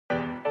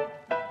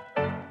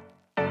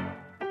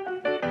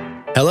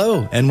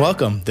Hello and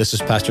welcome. This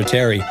is Pastor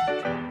Terry,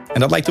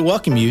 and I'd like to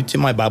welcome you to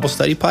my Bible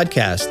study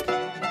podcast.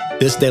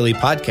 This daily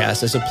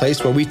podcast is a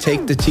place where we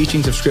take the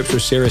teachings of Scripture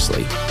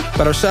seriously,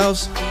 but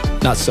ourselves,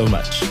 not so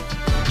much.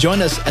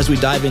 Join us as we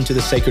dive into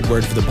the sacred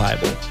word of the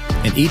Bible,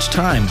 and each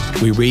time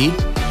we read,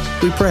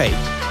 we pray,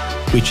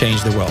 we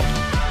change the world.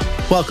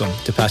 Welcome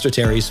to Pastor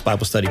Terry's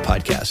Bible Study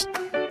Podcast.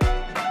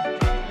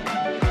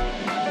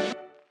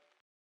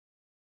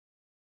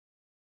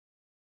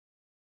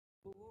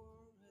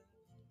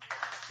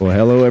 Well,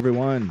 hello,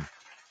 everyone,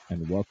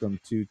 and welcome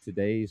to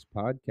today's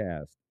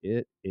podcast.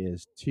 It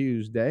is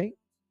Tuesday,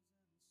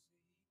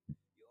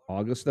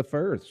 August the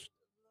 1st.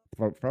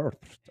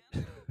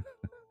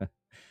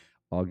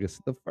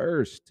 August the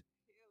 1st.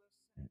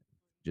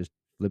 Just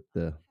flip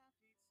the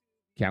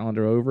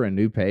calendar over, a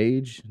new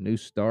page, new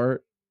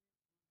start.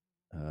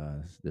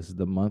 This is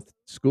the month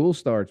school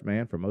starts,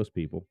 man, for most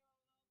people.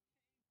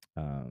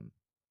 I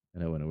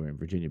know when we were in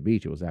Virginia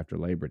Beach, it was after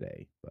Labor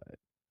Day, but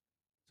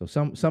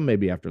so some may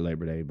be after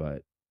Labor Day,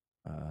 but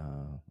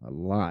a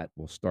lot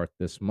will start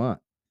this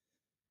month.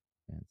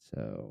 And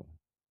so,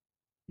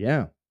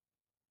 yeah.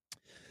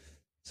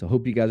 So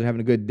hope you guys are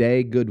having a good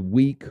day, good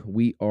week.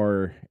 We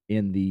are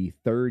in the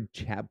third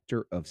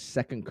chapter of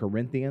 2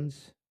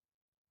 Corinthians,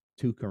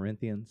 2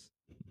 Corinthians.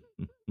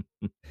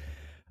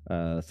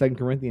 2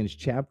 Corinthians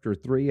chapter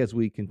 3 as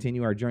we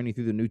continue our journey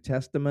through the New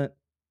Testament.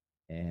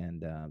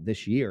 And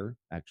this year,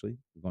 actually,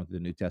 we're going through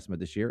the New Testament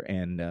this year.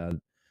 And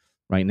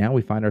right now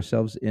we find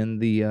ourselves in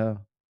the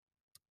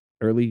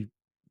early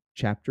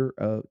chapters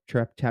of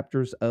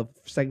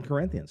 2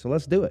 Corinthians. So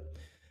let's do it.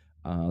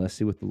 Let's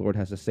see what the Lord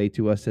has to say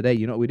to us today.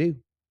 You know what we do?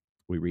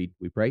 We read,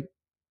 we pray,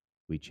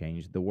 we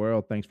change the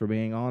world. Thanks for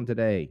being on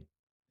today.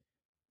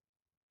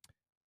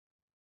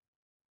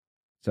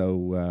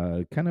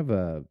 So kind of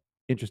a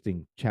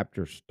interesting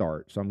chapter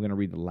start. So I'm going to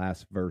read the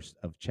last verse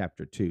of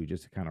chapter 2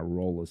 just to kind of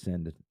roll us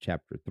into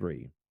chapter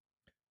 3.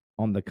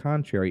 On the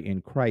contrary,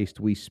 in Christ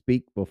we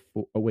speak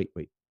before... Oh, wait.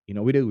 You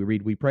know what we do? We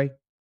read, we pray,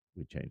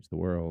 we change the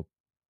world.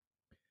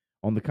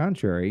 On the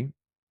contrary,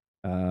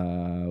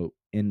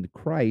 in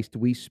Christ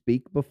we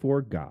speak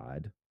before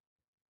God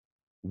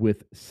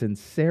with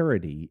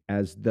sincerity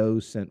as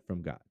those sent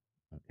from God.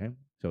 Okay?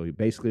 So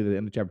basically, at the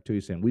end of chapter 2,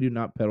 he's saying, we do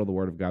not peddle the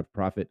word of God's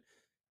prophet.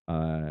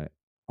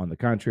 On the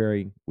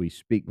contrary, we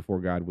speak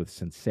before God with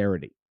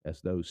sincerity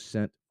as those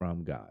sent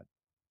from God.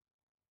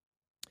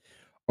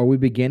 Are we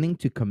beginning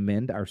to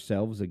commend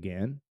ourselves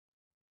again?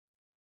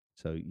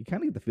 So you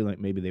kind of get the feeling like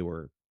maybe there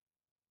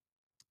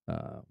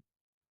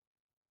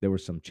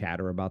was some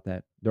chatter about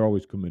that. They're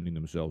always commending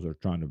themselves or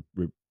trying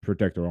to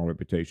protect their own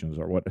reputations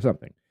or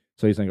something.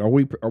 So he's saying, are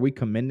we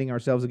commending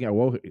ourselves again?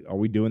 Well, are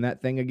we doing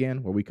that thing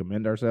again where we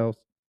commend ourselves?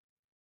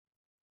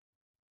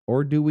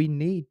 Or do we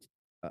need,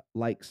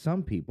 like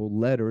some people,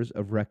 letters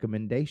of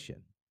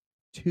recommendation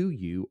to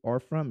you or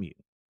from you?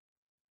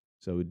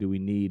 So do we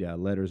need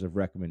letters of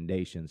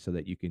recommendation so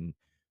that you can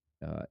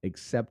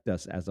accept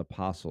us as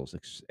apostles,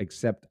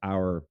 accept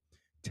our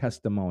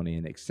testimony,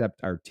 and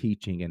accept our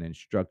teaching and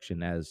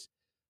instruction as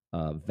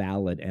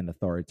valid and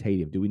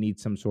authoritative? Do we need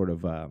some sort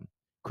of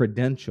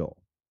credential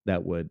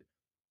that would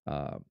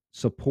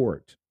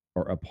support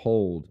or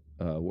uphold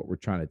what we're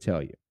trying to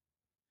tell you?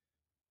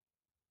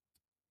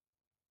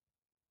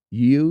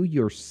 You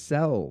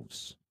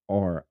yourselves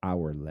are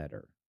our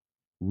letter,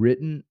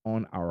 written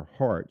on our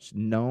hearts,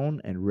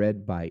 known and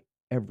read by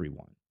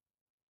everyone.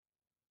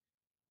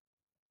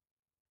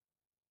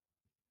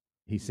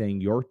 He's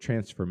saying your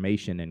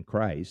transformation in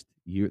Christ,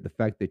 the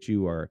fact that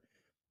you are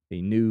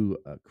a new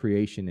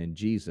creation in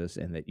Jesus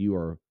and that you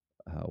are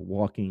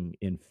walking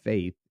in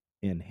faith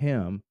in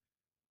Him,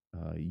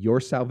 your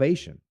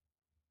salvation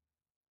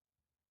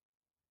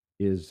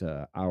is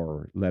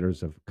our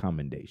letters of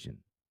commendation.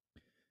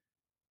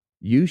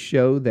 You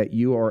show that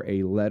you are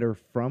a letter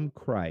from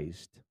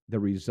Christ,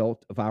 the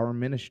result of our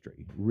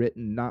ministry,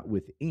 written not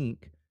with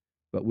ink,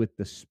 but with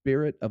the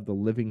Spirit of the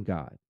living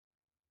God,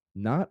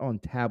 not on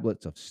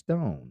tablets of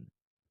stone,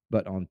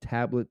 but on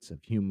tablets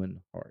of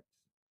human hearts.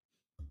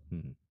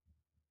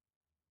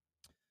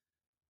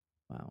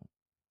 Wow.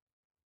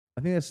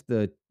 I think that's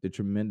the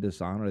tremendous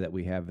honor that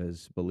we have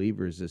as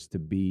believers, is to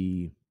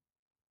be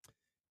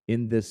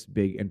in this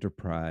big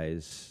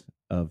enterprise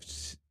of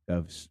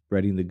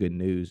spreading the good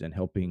news and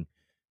helping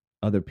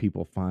other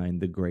people find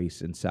the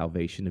grace and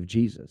salvation of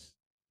Jesus.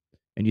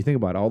 And you think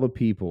about all the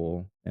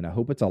people, and I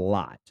hope it's a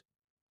lot,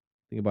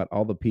 think about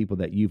all the people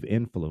that you've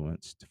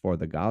influenced for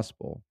the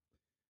gospel.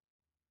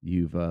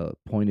 You've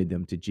pointed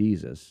them to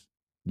Jesus.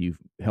 You've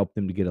helped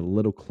them to get a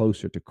little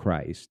closer to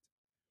Christ.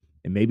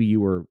 And maybe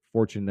you were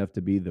fortunate enough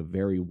to be the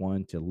very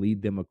one to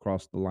lead them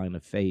across the line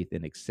of faith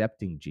in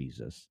accepting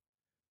Jesus.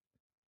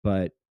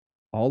 But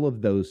all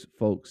of those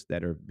folks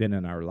that have been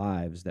in our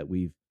lives that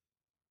we've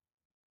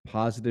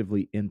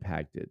positively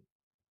impacted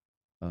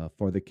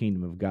for the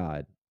kingdom of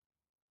God,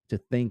 to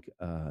think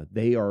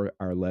they are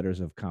our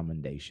letters of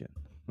commendation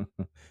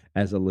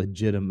as a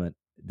legitimate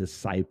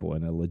disciple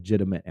and a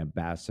legitimate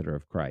ambassador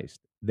of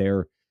Christ.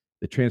 They're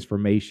the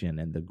transformation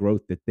and the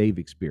growth that they've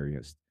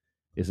experienced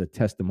is a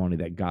testimony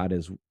that God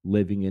is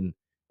living in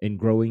and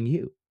growing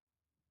you.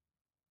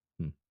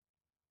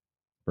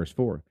 Verse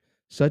 4,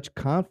 such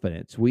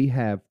confidence we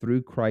have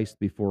through Christ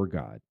before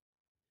God.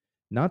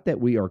 Not that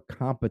we are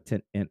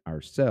competent in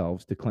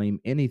ourselves to claim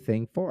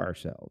anything for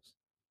ourselves,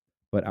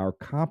 but our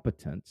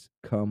competence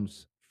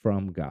comes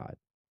from God.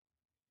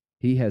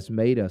 He has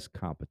made us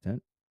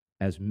competent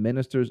as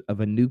ministers of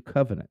a new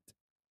covenant,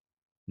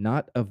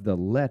 not of the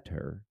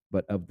letter,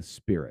 but of the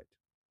Spirit.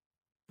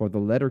 For the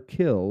letter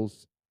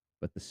kills,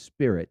 but the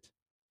Spirit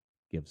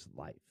gives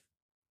life.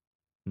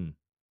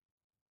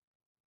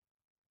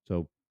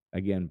 So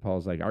again,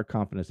 Paul's like, our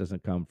confidence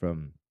doesn't come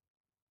from,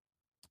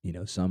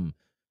 some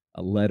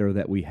a letter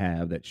that we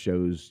have that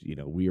shows,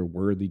 we are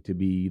worthy to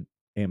be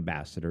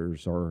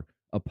ambassadors or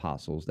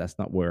apostles. That's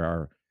not where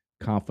our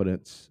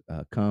confidence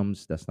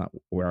comes. That's not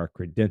where our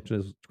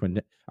credentials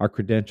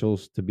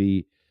to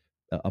be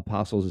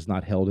apostles is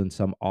not held in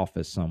some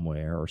office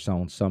somewhere or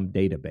some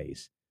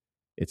database.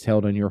 It's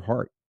held in your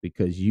heart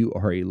because you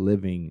are a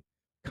living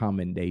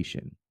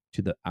commendation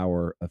to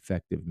our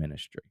effective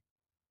ministry.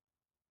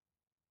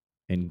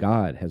 And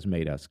God has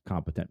made us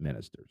competent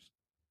ministers,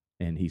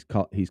 and He's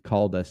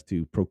called us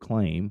to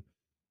proclaim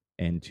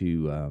and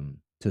to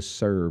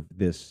serve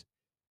this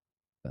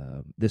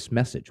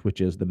message,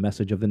 which is the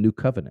message of the new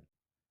covenant,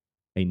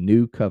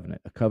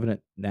 a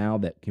covenant now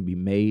that can be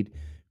made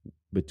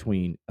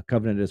between a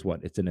covenant is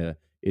what it's an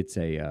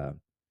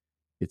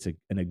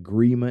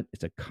agreement,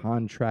 it's a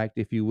contract,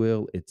 if you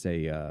will. It's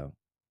a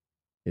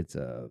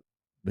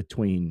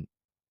between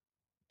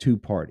two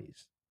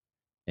parties.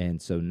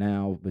 And so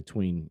now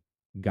between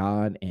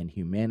God and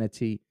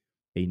humanity,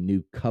 a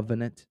new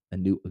covenant, a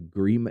new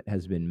agreement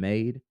has been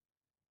made.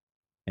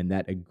 And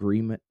that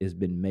agreement has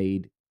been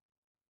made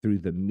through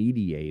the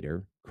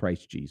mediator,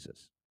 Christ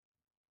Jesus.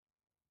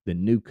 The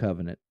new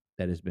covenant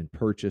that has been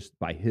purchased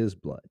by his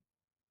blood,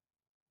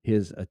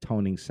 his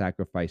atoning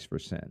sacrifice for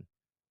sin.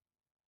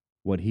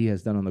 What he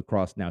has done on the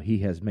cross, now he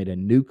has made a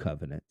new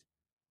covenant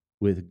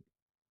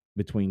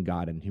between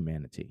God and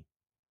humanity.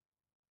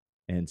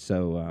 And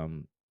so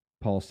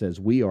Paul says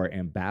we are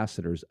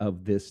ambassadors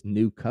of this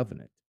new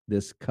covenant,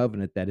 this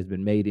covenant that has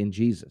been made in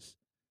Jesus.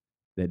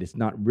 That it's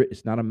not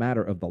a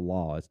matter of the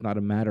law. It's not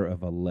a matter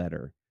of a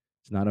letter.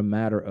 It's not a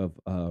matter of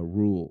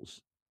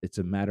rules. It's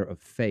a matter of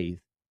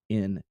faith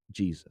in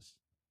Jesus.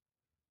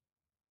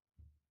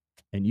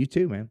 And you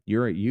too, man.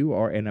 You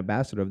are an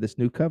ambassador of this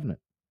new covenant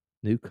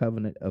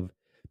of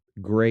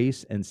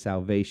grace and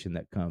salvation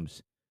that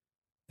comes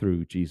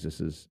through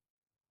Jesus's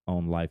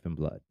own life and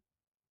blood.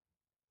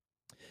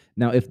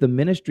 Now, if the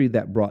ministry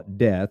that brought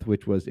death,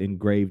 which was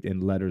engraved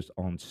in letters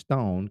on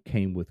stone,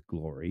 came with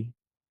glory,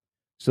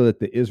 so that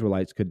the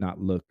Israelites could not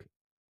look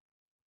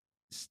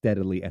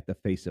steadily at the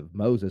face of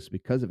Moses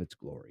because of its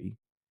glory,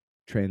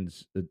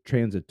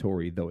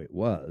 transitory though it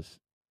was.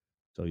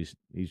 So he's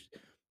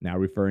now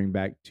referring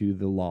back to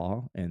the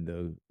law and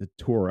the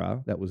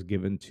Torah that was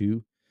given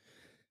to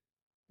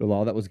the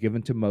law that was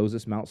given to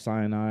Moses. Mount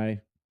Sinai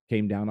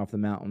came down off the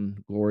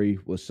mountain. Glory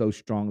was so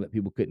strong that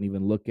people couldn't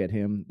even look at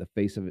him, the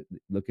face of it,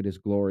 look at his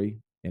glory.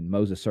 And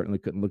Moses certainly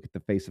couldn't look at the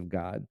face of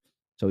God.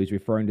 So he's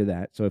referring to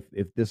that. So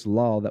if this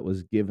law that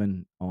was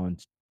given on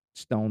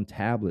stone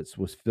tablets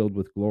was filled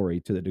with glory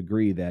to the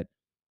degree that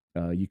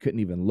you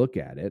couldn't even look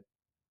at it,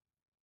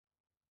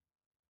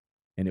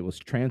 and it was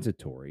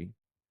transitory,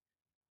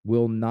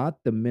 will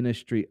not the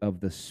ministry of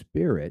the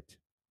Spirit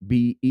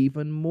be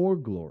even more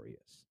glorious?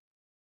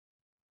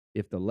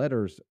 If the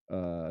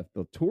if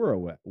the Torah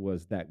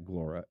was that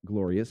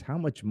glorious, how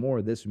much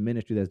more this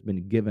ministry that's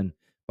been given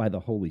by the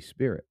Holy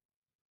Spirit?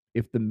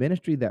 If the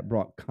ministry that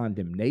brought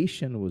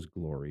condemnation was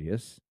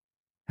glorious,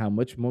 how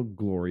much more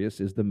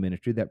glorious is the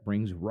ministry that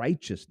brings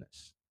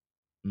righteousness?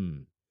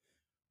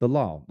 The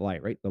law,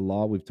 right? The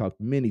law, we've talked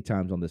many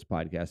times on this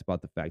podcast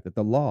about the fact that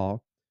the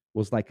law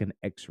was like an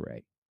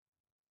X-ray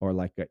or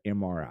like an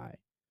MRI.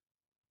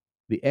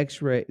 The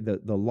X-ray,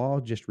 the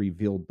law just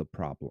revealed the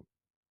problem.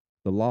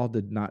 The law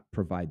did not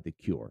provide the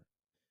cure.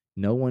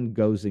 No one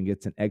goes and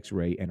gets an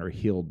X-ray and are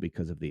healed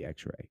because of the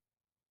X-ray.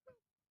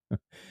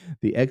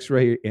 The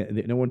X-ray,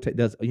 no one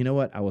does. You know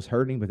what? I was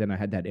hurting, but then I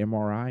had that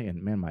MRI,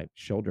 and man, my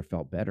shoulder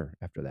felt better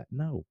after that.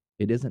 No,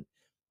 it isn't.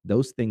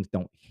 Those things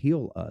don't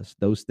heal us.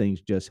 Those things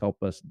just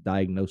help us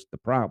diagnose the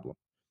problem.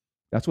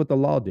 That's what the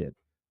law did.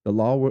 The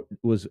law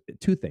was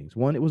two things.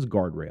 One, it was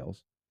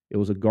guardrails. It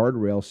was a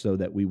guardrail so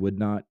that we would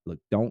not look.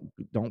 Don't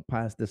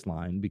pass this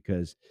line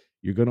because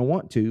you're going to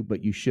want to,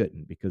 but you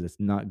shouldn't because it's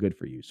not good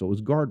for you. So it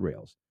was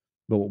guardrails.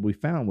 But what we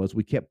found was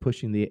we kept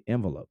pushing the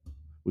envelope.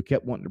 We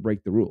kept wanting to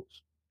break the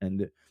rules,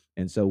 and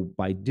so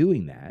by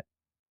doing that,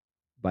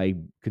 by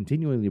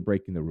continually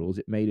breaking the rules,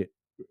 it made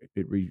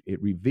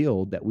it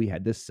revealed that we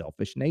had this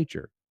selfish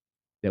nature,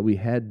 that we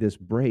had this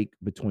break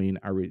between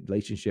our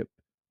relationship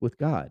with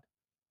God.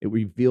 It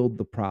revealed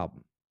the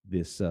problem,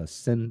 this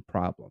sin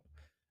problem,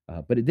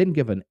 but it didn't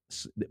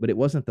but it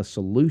wasn't the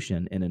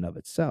solution in and of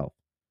itself.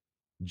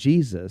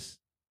 Jesus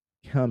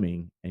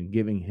coming and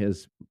giving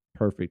his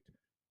perfect,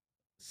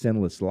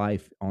 sinless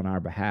life on our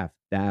behalf,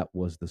 that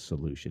was the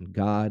solution.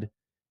 God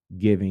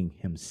giving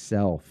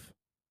himself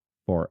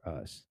for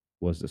us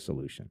was the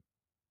solution.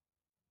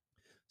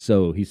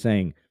 So he's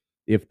saying,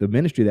 if the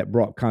ministry that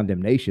brought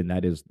condemnation,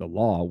 that is the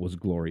law, was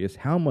glorious,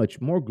 how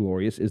much more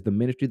glorious is the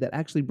ministry that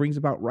actually brings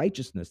about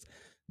righteousness?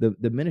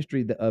 The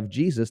ministry of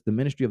Jesus, the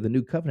ministry of the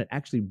new covenant,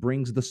 actually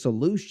brings the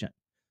solution.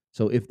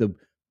 So if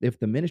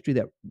the ministry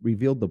that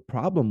revealed the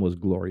problem was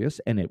glorious,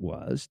 and it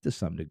was to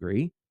some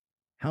degree,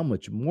 how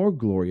much more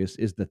glorious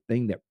is the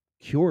thing that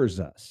cures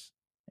us?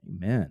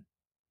 Amen.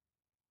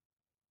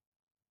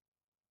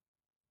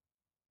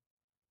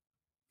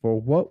 For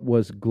what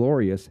was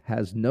glorious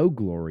has no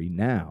glory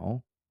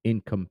now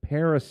in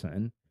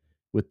comparison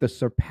with the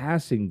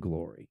surpassing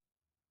glory.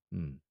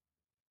 Hmm.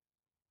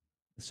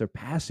 The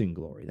surpassing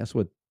glory. That's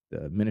what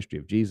the ministry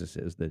of Jesus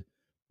is. The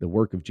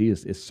work of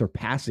Jesus is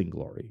surpassing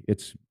glory.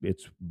 It's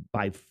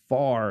by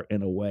far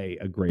and away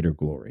a greater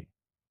glory.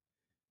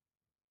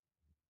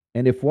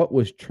 And if what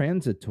was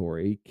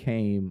transitory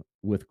came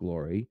with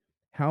glory,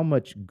 how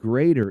much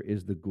greater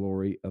is the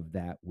glory of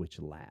that which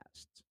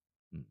lasts?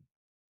 Hmm.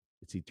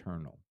 It's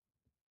eternal.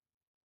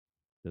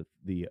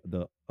 The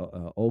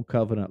old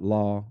covenant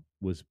law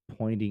was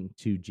pointing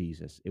to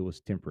Jesus. It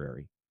was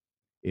temporary.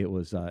 It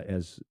was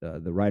as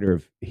the writer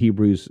of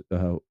Hebrews,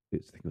 I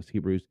think it was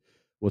Hebrews,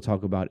 we'll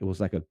talk about. It was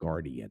like a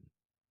guardian.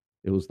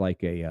 It was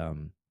like a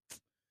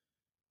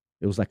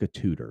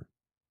tutor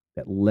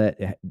that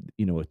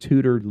a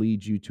tutor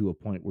leads you to a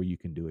point where you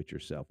can do it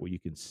yourself, where you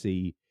can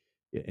see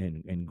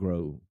and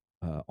grow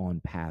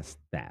on past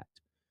that.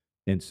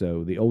 And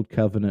so the old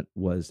covenant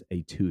was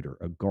a tutor,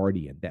 a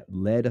guardian that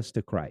led us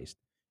to Christ.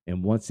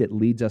 And once it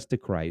leads us to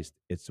Christ,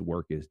 its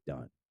work is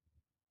done.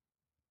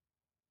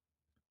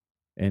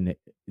 And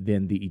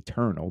then the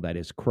eternal, that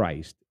is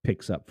Christ,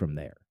 picks up from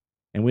there.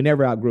 And we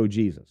never outgrow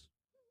Jesus.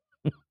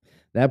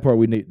 That part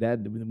we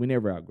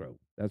never outgrow.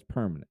 That's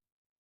permanent.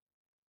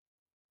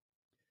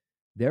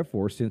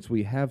 Therefore, since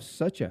we have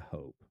such a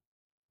hope,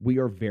 we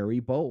are very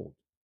bold.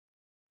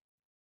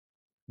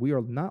 We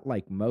are not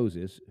like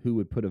Moses, who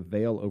would put a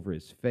veil over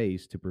his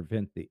face to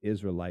prevent the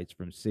Israelites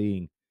from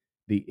seeing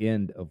the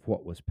end of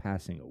what was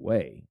passing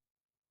away.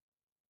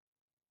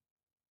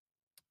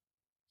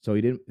 So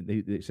he didn't.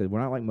 They said, we're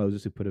not like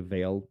Moses, who put a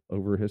veil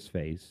over his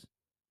face.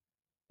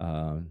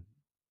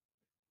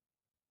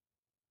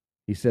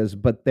 He says,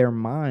 but their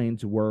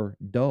minds were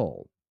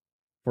dull.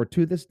 For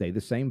to this day,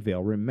 the same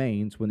veil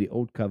remains when the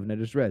old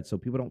covenant is read. So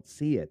people don't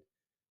see it.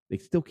 They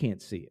still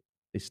can't see it.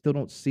 They still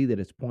don't see that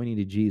it's pointing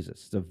to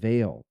Jesus. It's a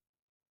veil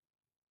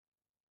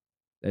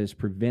that is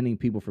preventing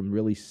people from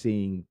really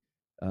seeing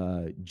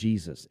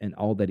Jesus and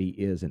all that he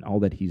is and all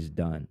that he's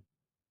done.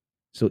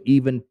 So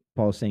even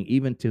Paul's saying,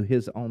 even to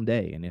his own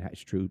day, and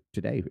it's true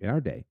today in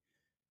our day,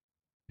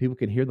 people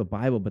can hear the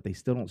Bible, but they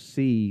still don't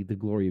see the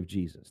glory of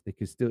Jesus. They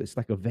can still, it's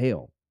like a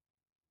veil.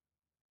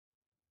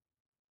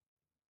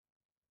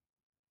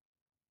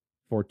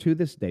 For to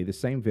this day, the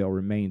same veil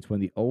remains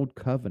when the old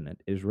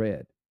covenant is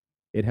read.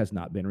 It has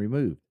not been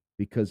removed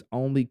because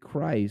only in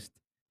Christ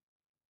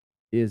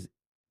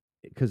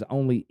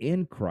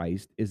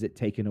is it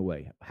taken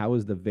away. How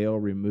is the veil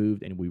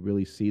removed and we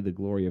really see the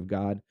glory of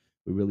God?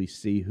 We really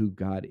see who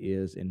God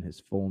is in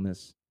his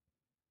fullness.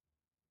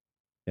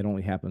 It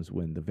only happens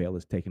when the veil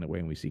is taken away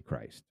and we see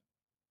Christ.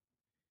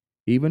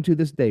 Even to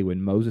this day,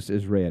 when Moses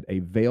is read, a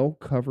veil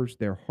covers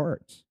their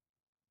hearts.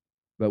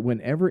 But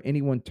whenever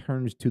anyone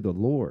turns to the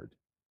Lord,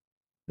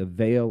 the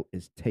veil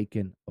is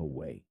taken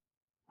away.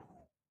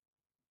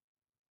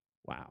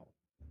 Wow.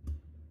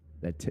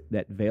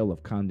 That veil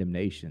of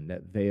condemnation,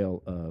 that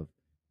veil of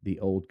the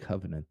old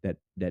covenant, that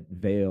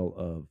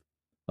veil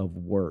of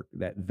work,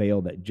 that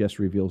veil that just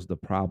reveals the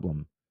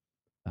problem,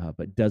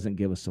 but doesn't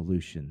give a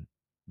solution,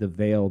 the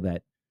veil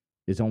that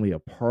is only a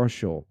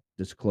partial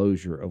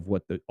disclosure of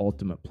what the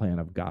ultimate plan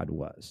of God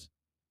was.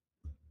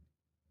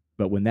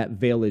 But when that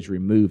veil is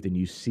removed and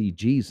you see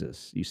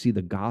Jesus, you see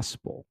the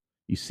gospel,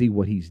 you see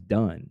what he's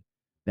done,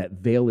 that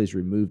veil is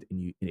removed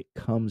and it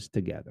comes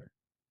together.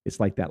 It's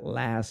like that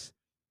last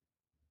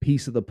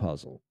piece of the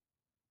puzzle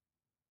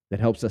that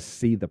helps us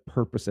see the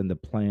purpose and the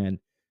plan.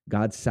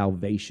 God's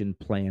salvation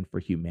plan for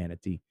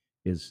humanity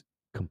is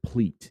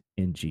complete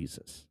in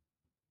Jesus.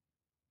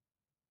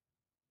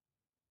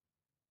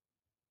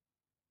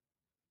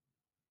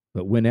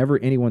 But whenever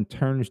anyone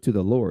turns to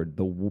the Lord,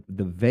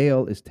 the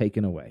veil is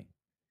taken away.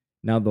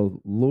 Now, the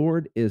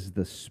Lord is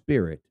the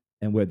Spirit,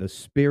 and where the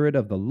Spirit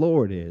of the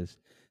Lord is,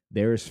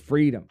 there is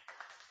freedom.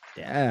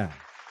 Yeah.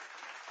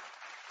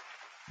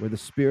 Where the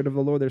Spirit of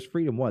the Lord, there's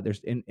freedom. What? There's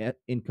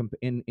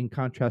in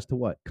contrast to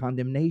what?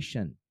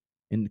 Condemnation,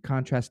 in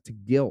contrast to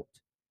guilt,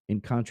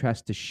 in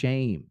contrast to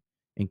shame,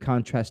 in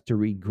contrast to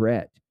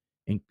regret,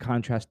 in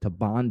contrast to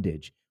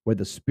bondage. Where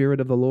the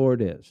Spirit of the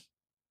Lord is,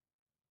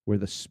 where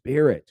the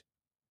Spirit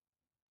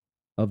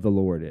of the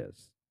Lord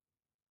is,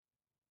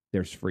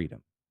 there's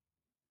freedom.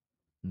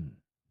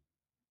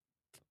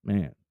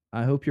 Man,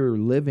 I hope you're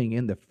living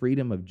in the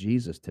freedom of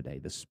Jesus today,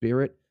 the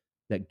Spirit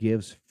that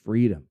gives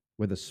freedom.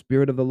 Where the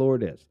Spirit of the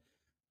Lord is,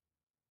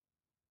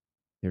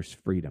 there's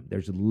freedom,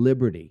 there's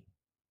liberty,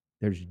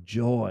 there's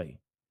joy,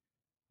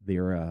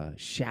 Their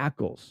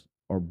shackles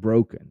are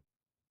broken.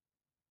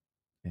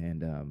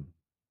 And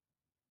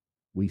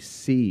we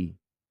see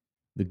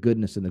the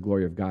goodness and the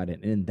glory of God.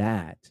 And in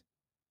that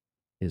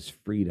is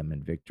freedom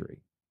and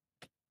victory.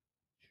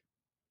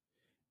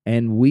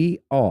 And we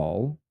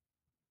all,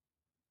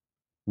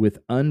 with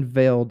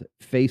unveiled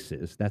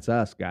faces, that's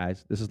us,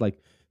 guys. This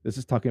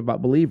is talking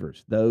about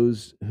believers,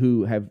 those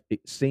who have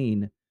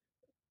seen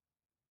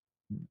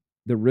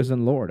the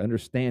risen Lord,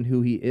 understand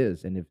who he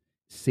is, and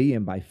see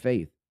him by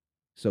faith.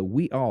 So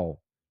we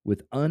all,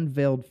 with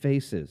unveiled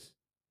faces,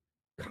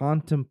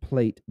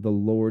 contemplate the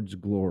Lord's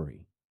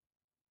glory.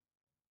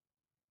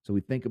 So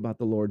we think about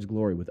the Lord's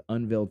glory with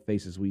unveiled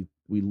faces. We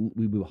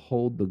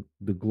behold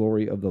the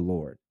glory of the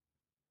Lord,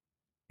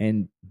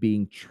 and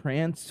being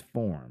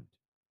transformed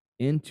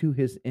into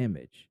his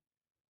image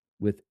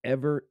with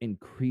ever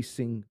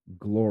increasing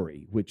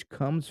glory, which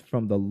comes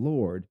from the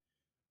Lord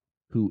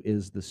who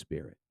is the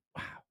Spirit.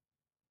 Wow.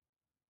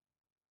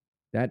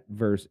 That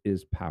verse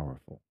is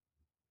powerful.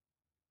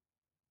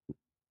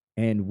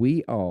 And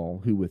we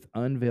all who with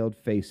unveiled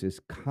faces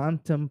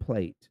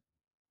contemplate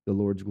the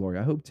Lord's glory.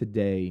 I hope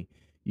today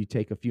you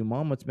take a few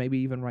moments, maybe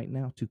even right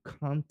now, to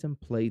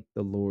contemplate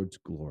the Lord's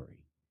glory.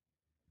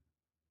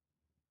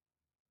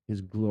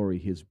 His glory,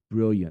 his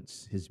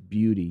brilliance, his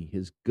beauty,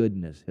 his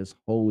goodness, his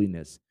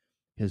holiness,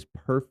 his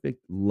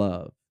perfect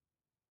love,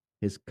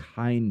 his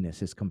kindness,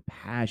 his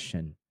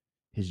compassion,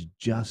 his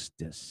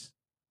justice,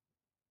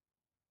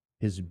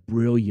 his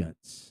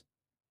brilliance,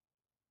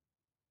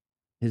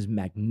 his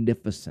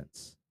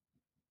magnificence,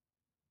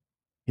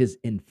 his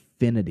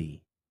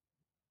infinity,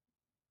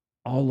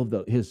 all of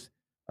his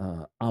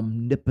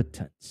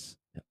omnipotence,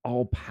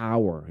 all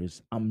power,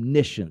 his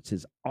omniscience,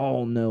 his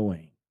all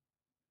knowing,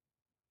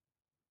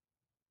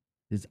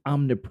 his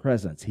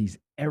omnipresence. He's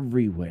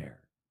everywhere.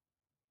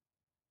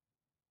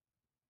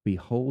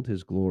 Behold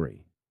his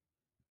glory.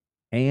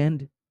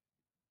 And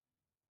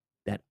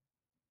that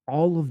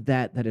all of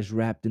that is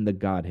wrapped in the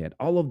Godhead,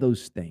 all of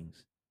those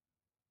things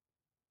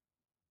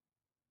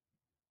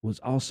was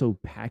also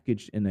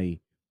packaged in a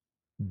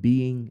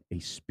being, a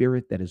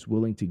spirit that is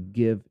willing to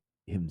give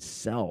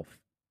himself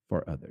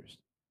for others.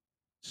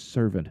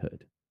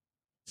 Servanthood,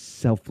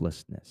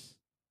 selflessness,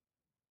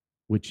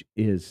 which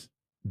is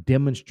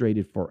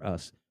demonstrated for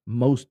us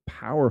most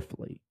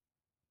powerfully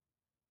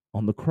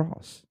on the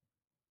cross.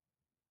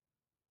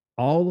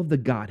 All of the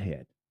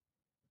Godhead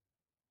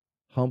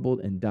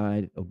humbled and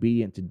died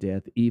obedient to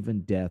death,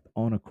 even death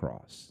on a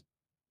cross.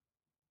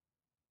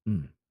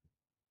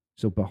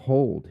 So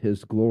behold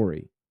his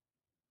glory.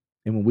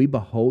 And when we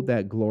behold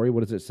that glory,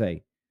 what does it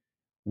say?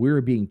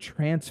 We're being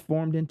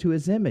transformed into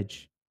his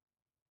image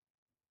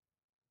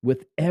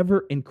with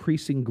ever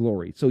increasing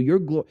glory. So your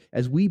glory,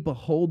 as we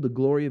behold the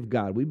glory of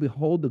God, we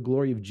behold the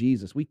glory of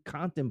Jesus, we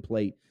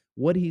contemplate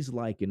what he's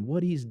like and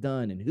what he's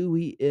done and who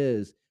he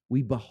is.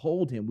 We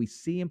behold him, we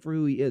see him for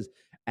who he is.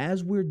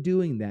 As we're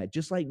doing that,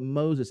 just like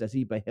Moses, as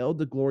he beheld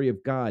the glory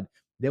of God,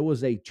 there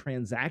was a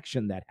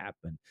transaction that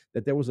happened,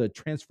 that there was a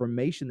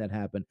transformation that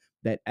happened,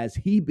 that as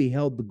he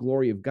beheld the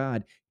glory of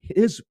God,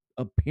 his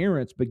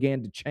appearance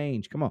began to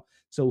change. Come on.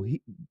 So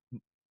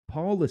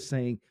Paul is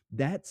saying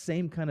that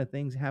same kind of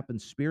things happen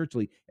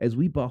spiritually as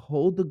we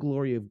behold the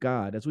glory of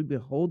God, as we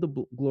behold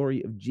the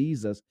glory of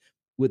Jesus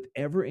with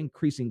ever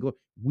increasing glory.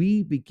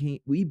 We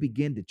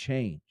begin to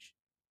change,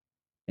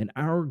 and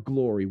our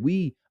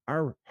glory,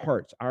 our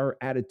hearts, our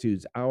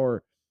attitudes,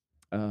 our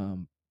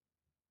um,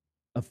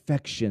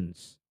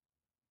 affections,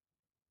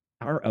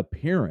 our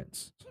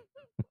appearance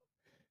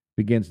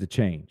begins to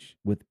change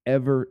with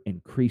ever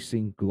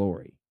increasing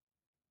glory,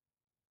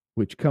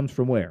 which comes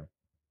from where?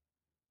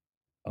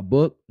 A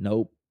book?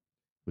 Nope.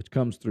 Which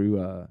comes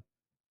through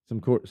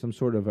some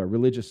sort of a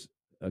religious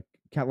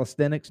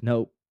calisthenics?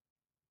 Nope.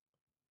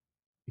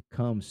 It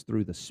comes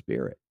through the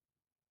Spirit,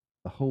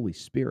 the Holy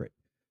Spirit.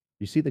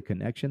 You see the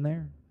connection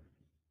there?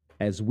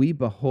 As we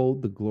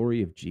behold the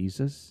glory of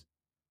Jesus,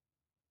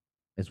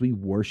 as we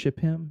worship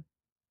him,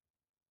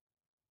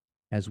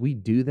 as we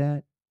do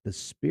that, the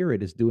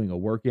Spirit is doing a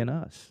work in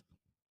us.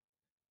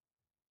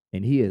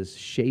 And he is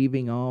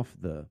shaving off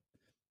the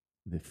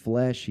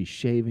flesh, he's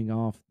shaving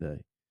off the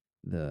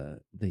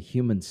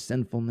human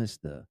sinfulness,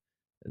 the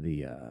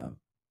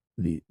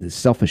the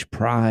selfish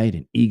pride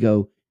and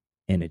ego,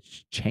 and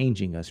it's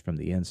changing us from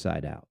the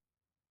inside out.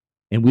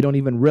 And we don't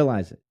even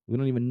realize it. We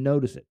don't even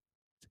notice it.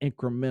 It's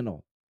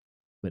incremental,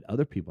 but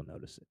other people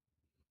notice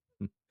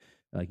it.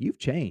 Like, you've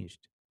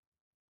changed.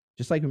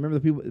 Just like, remember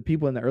the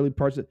people in the early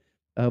parts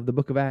of the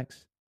book of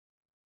Acts?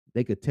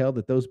 They could tell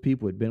that those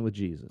people had been with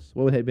Jesus.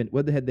 What had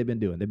they been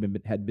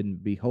doing? Had been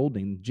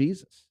beholding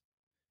Jesus,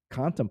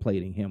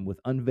 contemplating him with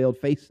unveiled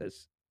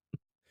faces.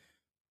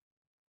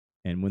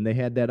 And when they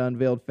had that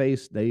unveiled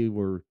face, they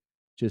were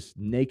just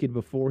naked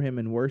before him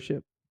in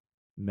worship,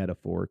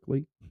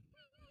 metaphorically.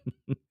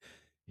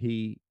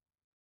 He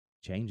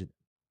changed them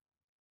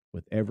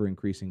with ever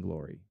increasing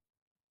glory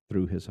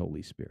through his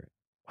Holy Spirit.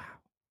 Wow.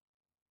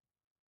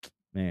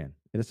 Man,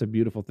 it's a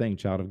beautiful thing,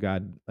 child of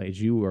God. As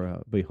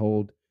you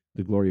behold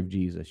the glory of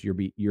Jesus,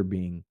 you're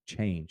being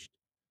changed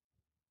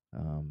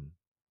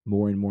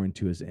more and more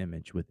into his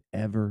image with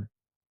ever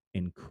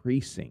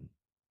increasing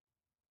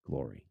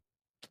glory.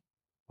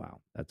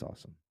 Wow, that's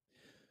awesome.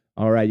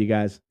 All right, you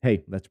guys.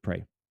 Hey, let's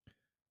pray.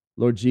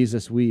 Lord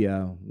Jesus, we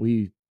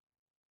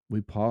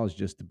pause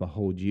just to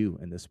behold you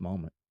in this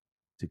moment,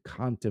 to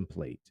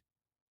contemplate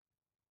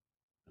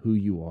who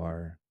you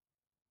are,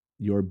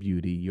 your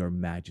beauty, your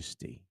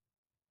majesty.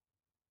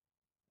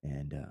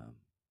 And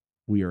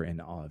we are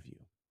in awe of you.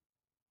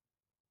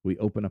 We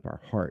open up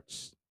our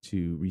hearts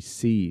to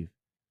receive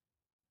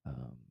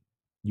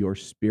your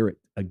spirit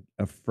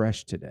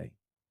afresh today,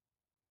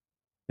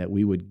 that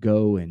we would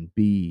go and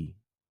be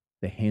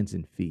the hands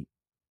and feet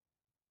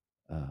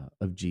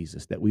of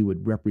Jesus, that we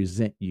would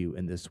represent you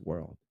in this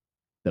world,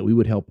 that we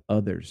would help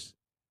others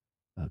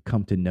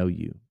come to know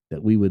you,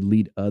 that we would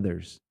lead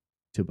others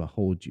to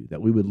behold you,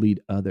 that we would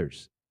lead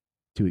others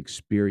to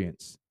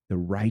experience the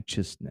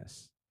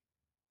righteousness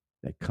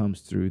that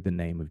comes through the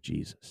name of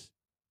Jesus.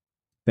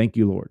 Thank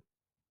you, Lord,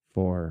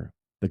 for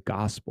the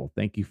gospel.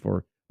 Thank you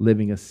for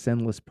living a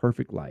sinless,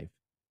 perfect life,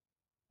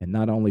 and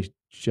not only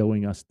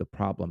showing us the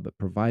problem, but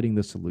providing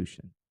the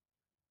solution,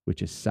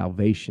 which is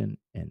salvation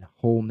and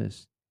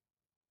wholeness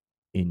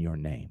in your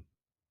name.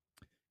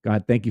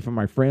 God, thank you for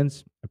my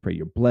friends. I pray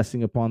your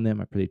blessing upon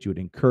them. I pray that you would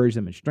encourage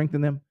them and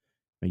strengthen them.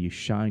 May you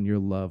shine your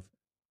love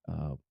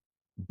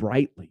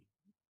brightly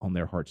on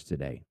their hearts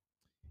today.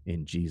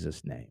 In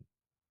Jesus' name,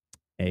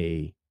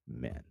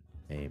 amen.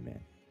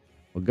 Amen.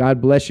 Well,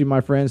 God bless you,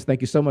 my friends.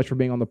 Thank you so much for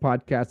being on the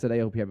podcast today. I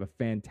hope you have a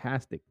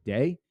fantastic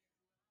day.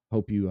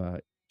 Hope you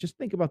just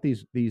think about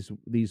these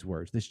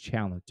words, this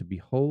challenge to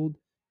behold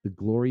the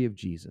glory of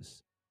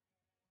Jesus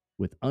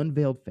with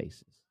unveiled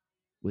faces,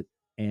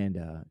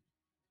 and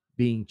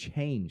being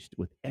changed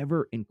with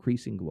ever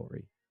increasing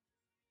glory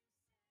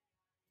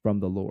from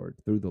the Lord,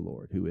 through the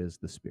Lord, who is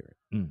the Spirit.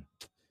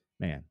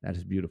 Man, that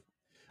is beautiful.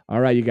 All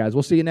right, you guys,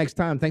 we'll see you next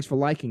time. Thanks for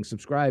liking,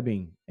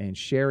 subscribing, and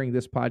sharing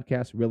this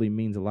podcast. It really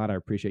means a lot. I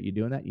appreciate you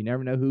doing that. You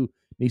never know who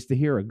needs to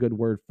hear a good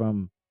word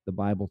from the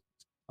Bible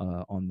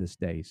on this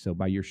day. So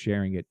by your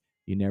sharing it,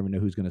 you never know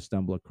who's going to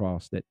stumble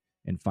across it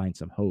and find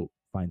some hope,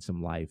 find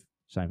some life,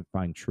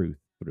 find truth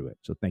through it.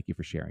 So thank you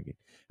for sharing it.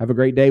 Have a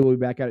great day. We'll be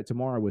back at it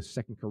tomorrow with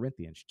 2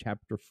 Corinthians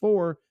chapter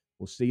 4.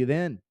 We'll see you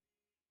then.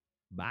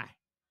 Bye.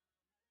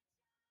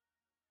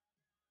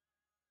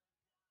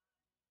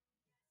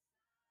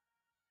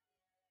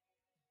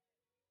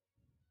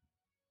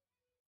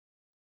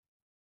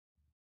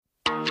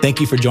 Thank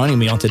you for joining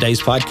me on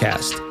today's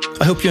podcast.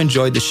 I hope you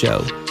enjoyed the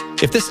show.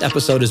 If this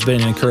episode has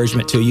been an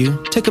encouragement to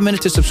you, take a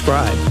minute to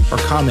subscribe or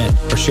comment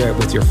or share it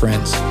with your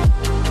friends.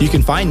 You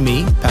can find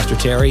me, Pastor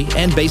Terry,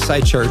 and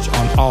Bayside Church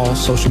on all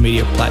social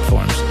media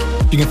platforms.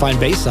 You can find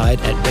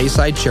Bayside at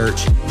Bayside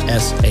Church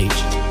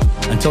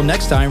SH. Until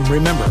next time,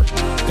 remember,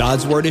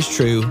 God's word is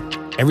true.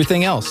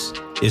 Everything else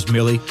is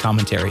merely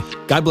commentary.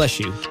 God bless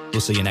you.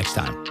 We'll see you next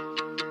time.